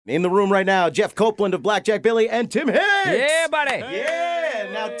In the room right now, Jeff Copeland of Blackjack Billy and Tim Hicks. Yeah, buddy. Yeah.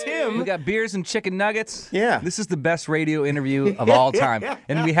 Now, Tim. We got beers and chicken nuggets. Yeah. This is the best radio interview of all time.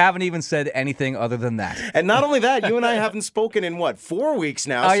 And we haven't even said anything other than that. And not only that, you and I haven't spoken in, 4 weeks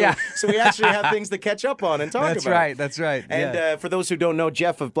now? Oh, yeah. So we actually have things to catch up on and talk about. That's right. And for those who don't know,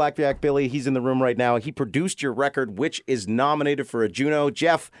 Jeff of Blackjack Billy, he's in the room right now. He produced your record, which is nominated for a Juno.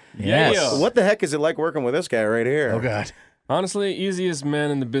 Jeff, Yes. what the heck is it like working with this guy right here? Oh, God. Honestly, easiest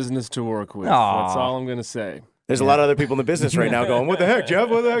man in the business to work with. Aw. That's all I'm going to say. There's a lot of other people in the business right now going, what the heck, Jeff?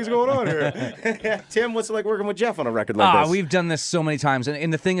 What the heck's going on here? Tim, what's it like working with Jeff on a record like this? We've done this so many times.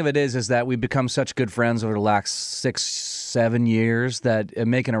 And the thing of it is that we've become such good friends over the last 6-7 years that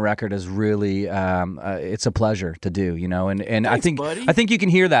making a record is really, it's a pleasure to do, you know? And Thanks, I think you can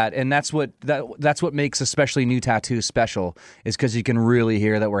hear that. And that's what makes especially New Tattoo special, is because you can really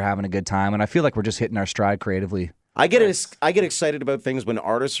hear that we're having a good time. And I feel like we're just hitting our stride creatively. I get excited about things when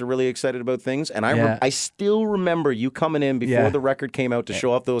artists are really excited about things, and I still remember you coming in before the record came out to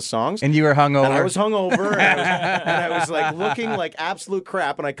show off those songs. And you were hungover. And I was hungover, and I was like looking like absolute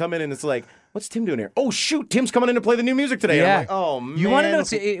crap, and I come in and it's like, what's Tim doing here? Oh, shoot, Tim's coming in to play the new music today. Yeah. I'm like, oh, man. You want to know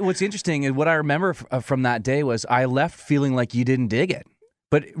what's interesting, and what I remember from that day was I left feeling like you didn't dig it.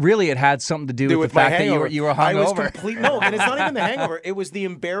 But really, it had something to do with the fact that you were hungover. I was no, and it's not even the hangover. It was the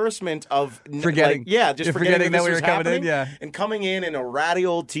embarrassment of forgetting. Just forgetting that we were coming in. Yeah, and coming in a ratty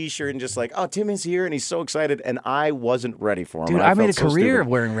old T-shirt and just like, oh, Tim is here, and he's so excited, and I wasn't ready for him. Dude, I made a career of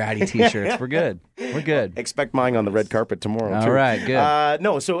wearing ratty T-shirts. We're good. We're good. Expect mine on the red carpet tomorrow. All too. right, good.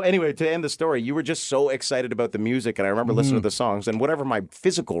 No, so anyway, to end the story, you were just so excited about the music, and I remember listening to the songs, and whatever my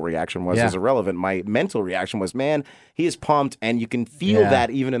physical reaction was is irrelevant. My mental reaction was, man, he is pumped, and you can feel that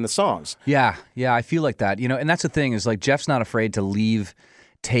even in the songs. Yeah, I feel like that. You know, and that's the thing is like Jeff's not afraid to leave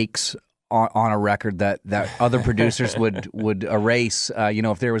takes on a record that other producers would erase. You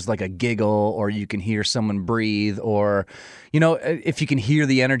know, if there was like a giggle, or you can hear someone breathe, or you know, if you can hear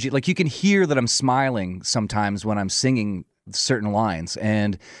the energy, like you can hear that I'm smiling sometimes when I'm singing certain lines,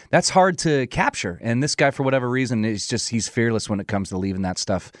 and that's hard to capture. And this guy, for whatever reason, he's fearless when it comes to leaving that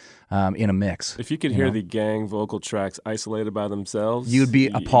stuff in a mix. If you could hear the gang vocal tracks isolated by themselves, you'd be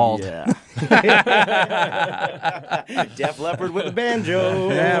appalled. Yeah. Def Leppard with a banjo.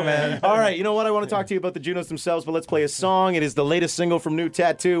 Yeah, man. All right, you know what? I want to talk to you about the Junos themselves, but let's play a song. It is the latest single from New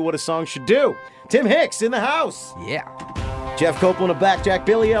Tattoo, What a Song Should Do. Tim Hicks in the house. Yeah. Jeff Copeland of Blackjack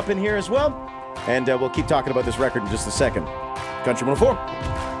Billy up in here as well. And we'll keep talking about this record in just a second. Country 104.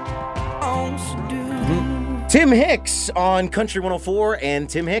 Tim Hicks on Country 104 and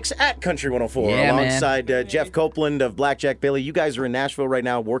Tim Hicks at Country 104 alongside Jeff Copeland of Blackjack Billy. You guys are in Nashville right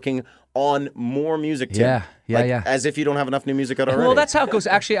now working on more music, Tim. Yeah. As if you don't have enough new music out already. Well, that's how it goes.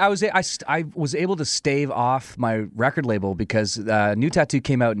 Actually, I was able to stave off my record label because New Tattoo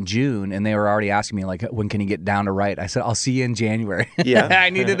came out in June, and they were already asking me, like, when can you get down to write? I said, I'll see you in January. Yeah. I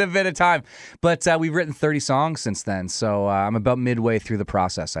needed a bit of time. But we've written 30 songs since then, so I'm about midway through the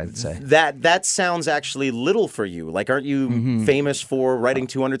process, I'd say. That sounds actually little for you. Like, aren't you famous for writing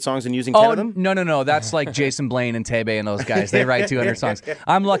 200 songs and using 10 of them? No. That's like Jason Blaine and Tebe and those guys. They write 200 songs.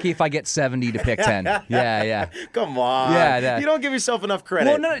 I'm lucky if I get 70 to pick 10. Yeah. Come on. Yeah. You don't give yourself enough credit.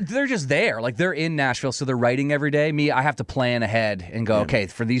 Well, no, they're just there. Like, they're in Nashville, so they're writing every day. Me, I have to plan ahead and go, okay,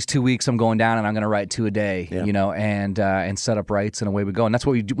 for these 2 weeks, I'm going down and I'm going to write 2 a day, you know, and set up rights, and away we go. And that's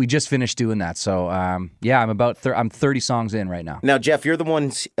what we just finished doing that. So, I'm 30 songs in right now. Now, Jeff, you're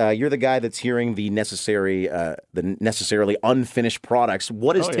the guy that's hearing the necessarily unfinished products.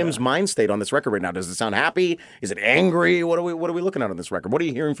 What is Tim's mind state on this record right now? Does it sound happy? Is it angry? What are we looking at on this record? What are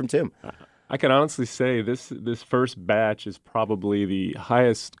you hearing from Tim? I can honestly say this first batch is probably the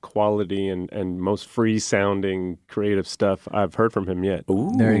highest quality and most free-sounding creative stuff I've heard from him yet.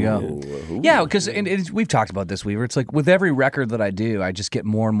 Ooh. There you go. Ooh. Yeah, because we've talked about this, Weaver. It's like with every record that I do, I just get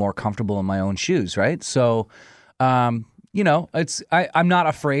more and more comfortable in my own shoes, right? So, you know, I'm not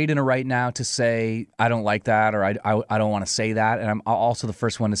afraid in a right now to say I don't like that, or I don't want to say that, and I'm also the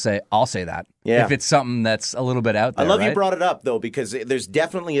first one to say I'll say that if it's something that's a little bit out there. I love you brought it up though, because there's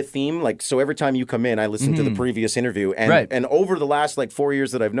definitely a theme. Like, so every time you come in, I listen to the previous interview, and over the last 4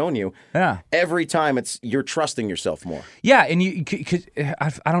 years that I've known you, every time you're trusting yourself more. Yeah, and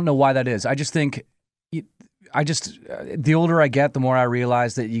I don't know why that is. I just think. The older I get, the more I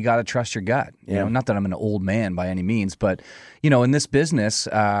realize that you got to trust your gut. You know, not that I'm an old man by any means, but you know, in this business,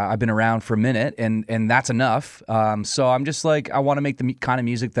 I've been around for a minute, and that's enough. So I'm just like, I want to make the kind of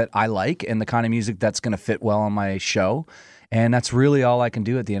music that I like, and the kind of music that's going to fit well on my show. And that's really all I can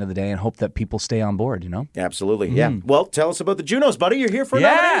do at the end of the day, and hope that people stay on board, Absolutely, yeah. Well, tell us about the Junos, buddy. You're here for a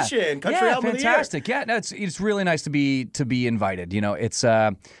nomination. Country Album of the Year. Fantastic. Yeah, no, it's really nice to be invited. It's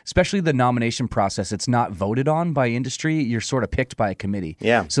especially the nomination process. It's not voted on by industry. You're sort of picked by a committee.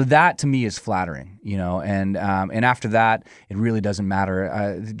 Yeah. So that to me is flattering, and after that, it really doesn't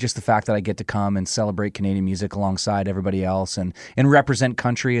matter. Just the fact that I get to come and celebrate Canadian music alongside everybody else and represent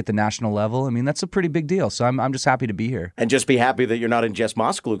country at the national level. I mean, that's a pretty big deal. So I'm just happy to be here. And just be happy that you're not in Jess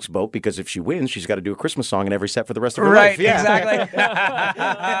Moskaluk's boat, because if she wins, she's got to do a Christmas song in every set for the rest of her life. Yeah. Exactly.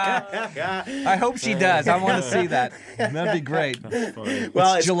 I hope she does. I want to see that. That'd be great.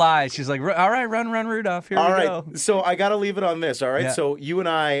 Well, it's July. She's like, all right, run, Rudolph. Here we go. So I got to leave it on this, all right? Yeah. So you and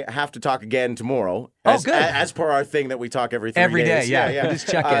I have to talk again tomorrow. Good. As per our thing that we talk every 3 days. Every day, yeah. Just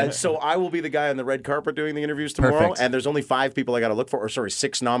check in. So I will be the guy on the red carpet doing the interviews tomorrow. Perfect. And there's only 5 people I got to look for, or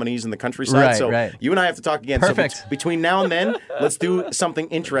 6 nominees in the countryside. Right. You and I have to talk again. Perfect. So between now and then, let's do something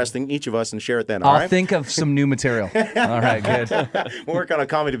interesting, each of us, and share it then, all right? I'll think of some new material. All right, good. We'll work on a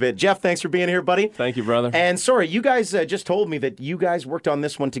comedy bit. Jeff, thanks for being here, buddy. Thank you, brother. And sorry, you guys just told me that you guys worked on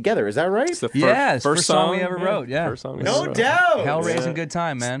this one together. Is that right? It's the first song we ever wrote. Yeah. First song no doubt. Hell-raising good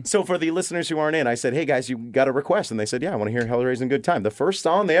time, man. So for the listeners who aren't in, I said, hey guys, you got a request? And they said, yeah, I want to hear Hell-raising good time. The first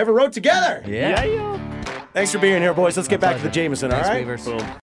song they ever wrote together. Yeah. Thanks for being here, boys. Let's get back to the Jameson, all right? Thanks, Beavers. Boom.